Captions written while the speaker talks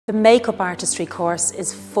The Makeup Artistry course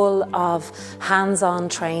is full of hands-on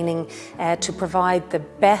training to provide the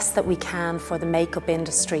best that we can for the makeup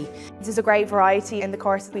industry. There's a great variety in the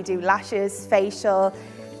course. We do lashes, facial,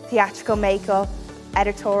 theatrical makeup,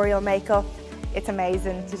 editorial makeup. It's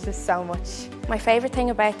amazing, there's just so much. My favourite thing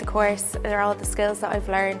about the course are all the skills that I've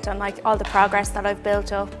learned and all the progress that I've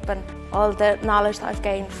built up and all the knowledge that I've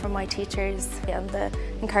gained from my teachers and the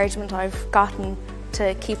encouragement I've gotten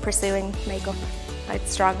to keep pursuing makeup. I'd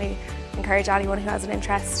strongly encourage anyone who has an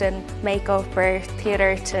interest in makeup or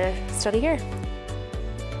theatre to study here.